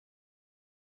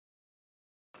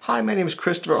Hi, my name is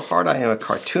Christopher Hart. I am a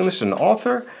cartoonist and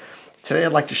author. Today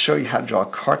I'd like to show you how to draw a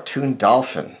cartoon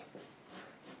dolphin.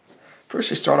 First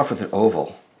we start off with an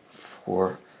oval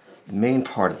for the main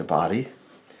part of the body,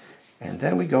 and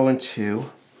then we go into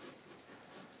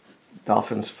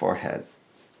dolphin's forehead.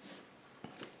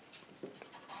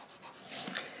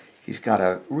 He's got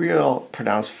a real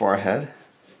pronounced forehead,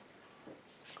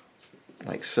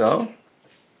 like so.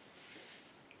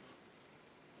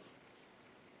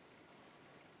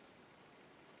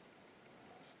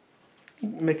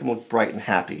 Make him look bright and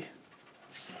happy.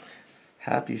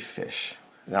 Happy fish.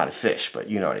 Not a fish, but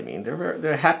you know what I mean.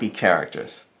 They're happy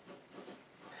characters.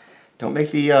 Don't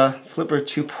make the flipper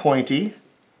too pointy,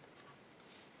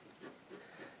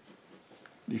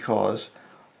 because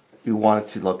you want it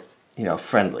to look,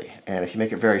 friendly. And if you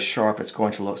make it very sharp, it's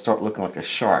going to start looking like a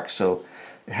shark. So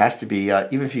it has to be,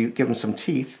 even if you give them some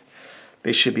teeth,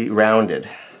 they should be rounded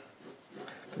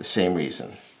for the same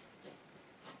reason.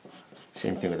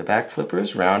 Same thing with the back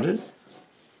flippers, rounded.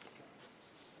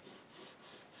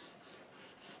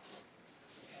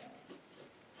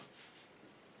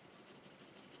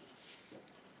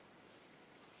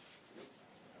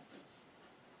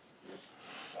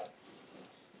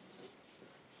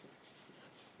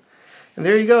 And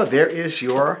there you go, there is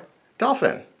your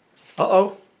dolphin.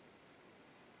 Uh-oh.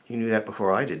 You knew that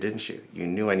before I did, didn't you? You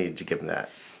knew I needed to give him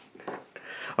that.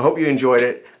 I hope you enjoyed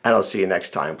it, and I'll see you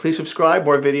next time. Please subscribe,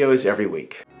 more videos every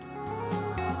week.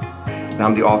 And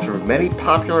I'm the author of many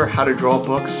popular how to draw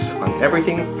books on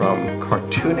everything from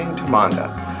cartooning to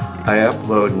manga. I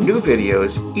upload new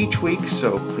videos each week,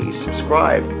 so please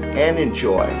subscribe and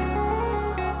enjoy.